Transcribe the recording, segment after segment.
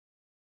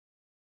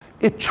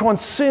It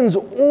transcends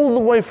all the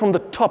way from the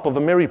top of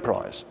a Merry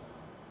Prize.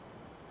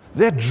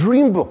 That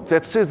dream book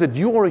that says that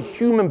you are a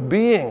human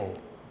being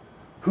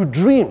who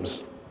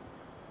dreams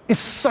is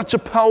such a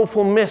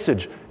powerful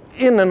message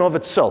in and of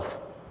itself.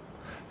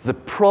 The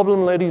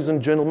problem, ladies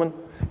and gentlemen,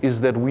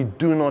 is that we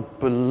do not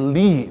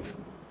believe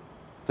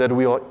that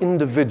we are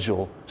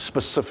individual,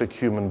 specific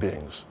human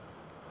beings.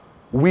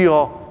 We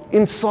are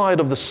inside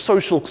of the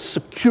social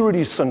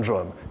security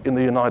syndrome in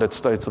the United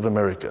States of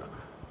America.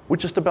 We're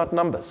just about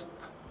numbers,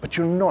 but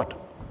you're not.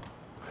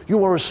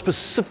 You are a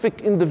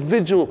specific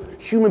individual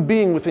human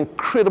being with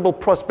incredible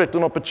prospect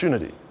and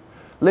opportunity.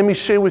 Let me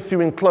share with you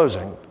in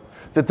closing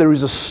that there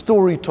is a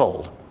story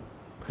told.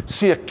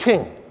 See, a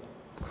king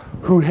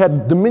who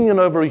had dominion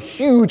over a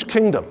huge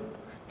kingdom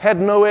had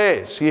no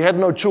heirs, he had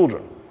no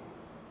children.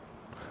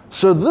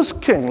 So this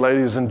king,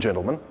 ladies and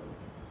gentlemen,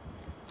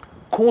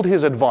 called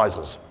his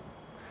advisors,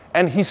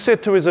 and he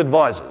said to his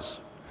advisors,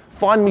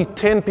 find me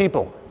 10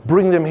 people,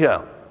 bring them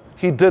here.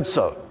 He did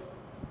so.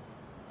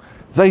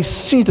 They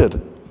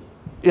seated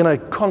in a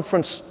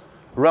conference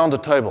round a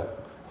table.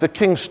 The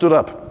king stood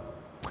up,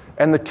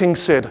 and the king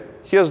said,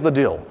 here's the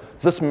deal.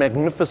 This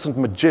magnificent,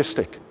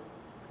 majestic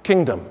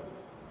kingdom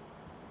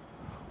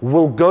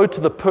will go to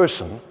the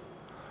person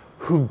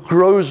who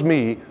grows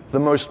me the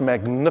most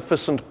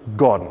magnificent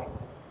garden.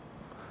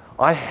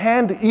 I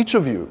hand each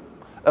of you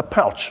a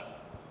pouch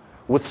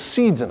with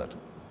seeds in it.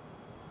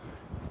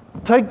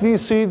 Take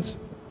these seeds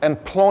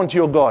and plant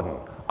your garden.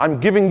 I'm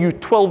giving you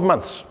 12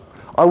 months.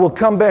 I will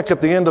come back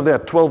at the end of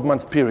that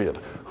 12-month period.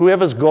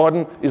 Whoever's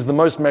garden is the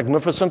most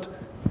magnificent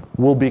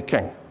will be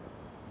king.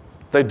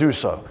 They do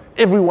so.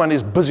 Everyone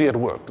is busy at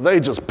work. They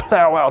just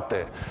plow out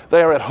there.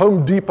 They are at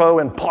Home Depot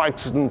and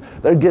Pikes, and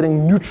they're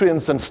getting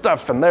nutrients and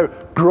stuff, and they're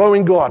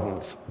growing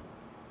gardens.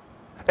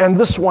 And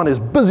this one is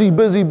busy,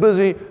 busy,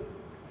 busy.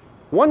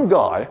 One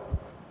guy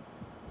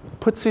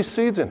puts his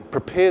seeds in,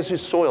 prepares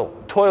his soil,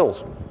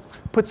 toils,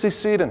 puts his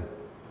seed in.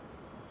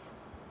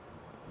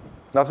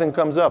 Nothing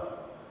comes up.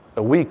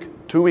 A week,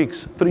 2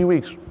 weeks, 3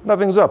 weeks,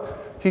 nothing's up.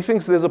 He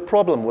thinks there's a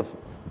problem with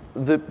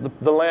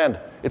the land.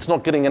 It's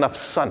not getting enough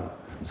sun.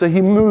 So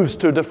he moves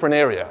to a different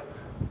area,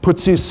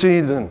 puts his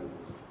seed in,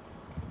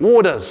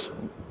 waters,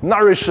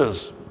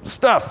 nourishes,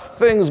 stuff,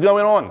 things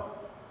going on.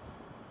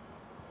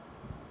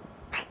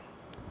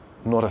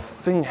 Not a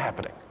thing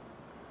happening.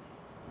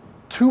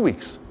 2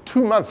 weeks,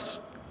 2 months,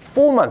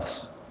 4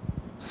 months,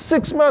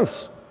 6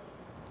 months,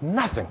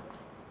 nothing.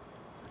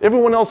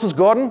 Everyone else's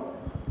garden,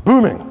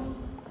 booming.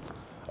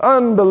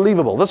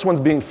 Unbelievable. This one's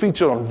being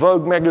featured on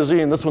Vogue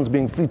magazine. This one's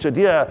being featured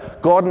here,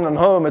 Garden and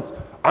Home. It's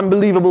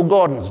unbelievable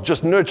gardens,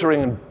 just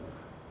nurturing and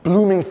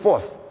blooming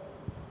forth.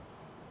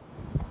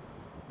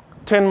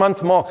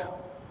 10-month mark,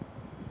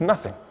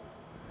 nothing.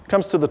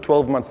 Comes to the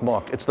 12-month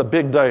mark. It's the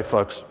big day,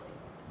 folks.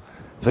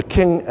 The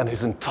king and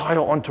his entire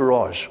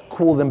entourage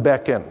call them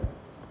back in.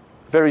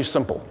 Very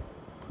simple.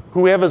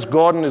 Whoever's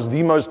garden is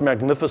the most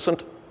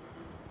magnificent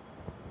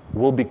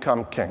will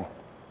become king.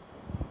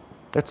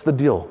 That's the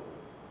deal.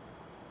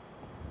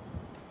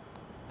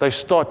 They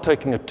start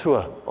taking a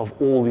tour of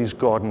all these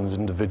gardens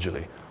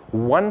individually.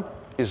 One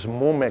is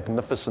more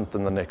magnificent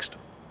than the next.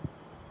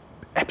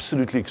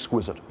 Absolutely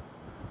exquisite.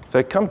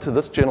 They come to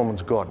this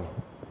gentleman's garden.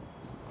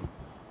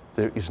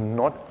 There is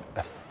not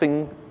a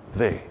thing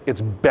there.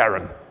 It's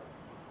barren.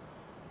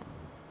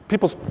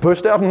 People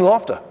burst out in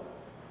laughter.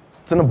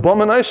 It's an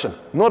abomination.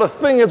 Not a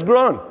thing has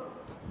grown.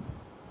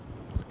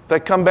 They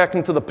come back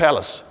into the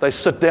palace. They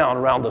sit down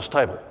around this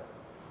table.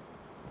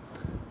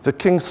 The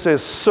king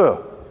says,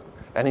 "Sir,"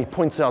 and he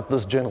points out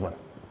this gentleman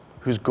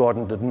whose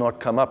garden did not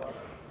come up.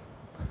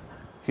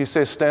 He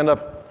says, "Stand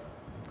up."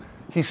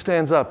 He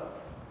stands up.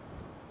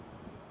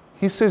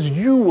 He says,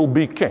 "You will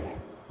be king."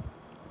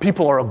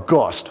 People are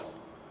aghast.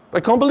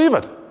 They can't believe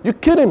it. You're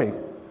kidding me.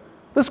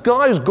 This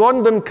guy whose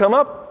garden didn't come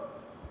up?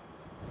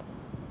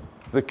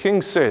 The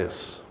king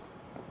says,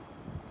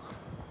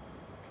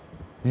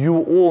 "You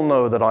all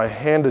know that I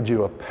handed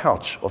you a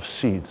pouch of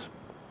seeds.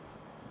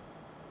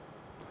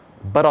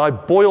 But I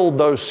boiled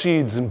those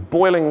seeds in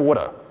boiling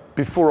water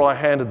before I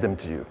handed them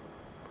to you.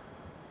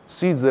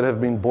 Seeds that have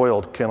been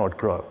boiled cannot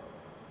grow.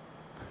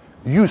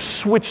 You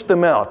switched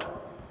them out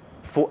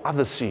for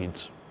other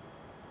seeds.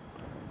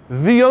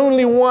 The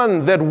only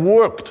one that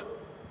worked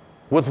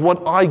with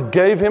what I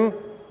gave him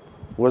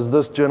was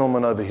this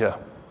gentleman over here.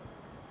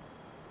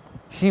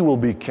 He will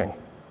be king."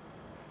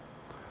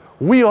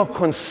 We are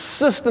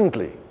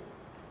consistently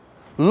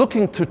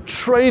looking to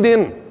trade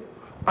in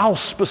our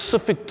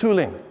specific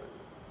tooling,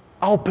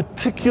 our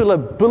particular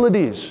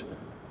abilities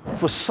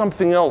for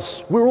something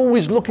else. We're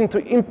always looking to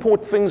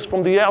import things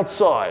from the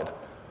outside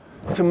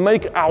to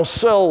make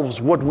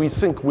ourselves what we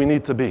think we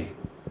need to be.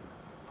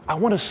 I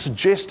want to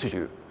suggest to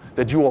you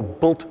that you are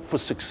built for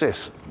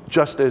success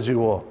just as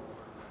you are,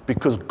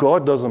 because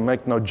God doesn't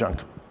make no junk.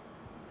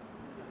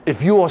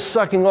 If you are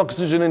sucking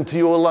oxygen into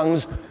your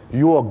lungs,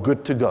 you are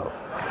good to go.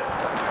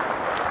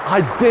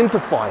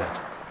 Identify it,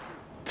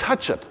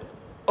 touch it,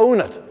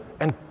 own it,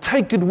 and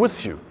take it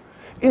with you.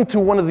 into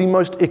one of the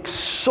most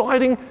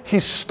exciting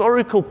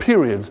historical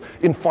periods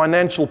in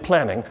financial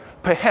planning,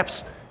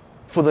 perhaps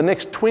for the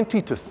next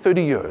 20 to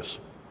 30 years.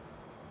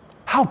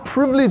 How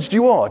privileged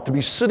you are to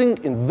be sitting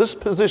in this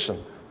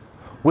position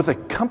with a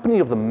company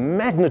of the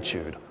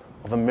magnitude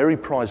of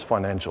Ameriprise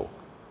Financial.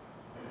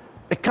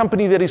 A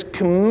company that is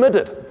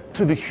committed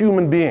to the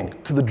human being,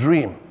 to the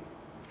dream.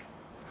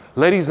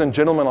 Ladies and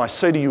gentlemen, I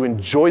say to you,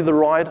 enjoy the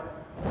ride,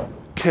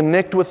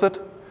 connect with it,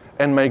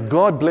 and may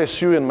God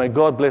bless you and may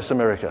God bless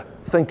America.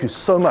 Thank you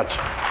so much.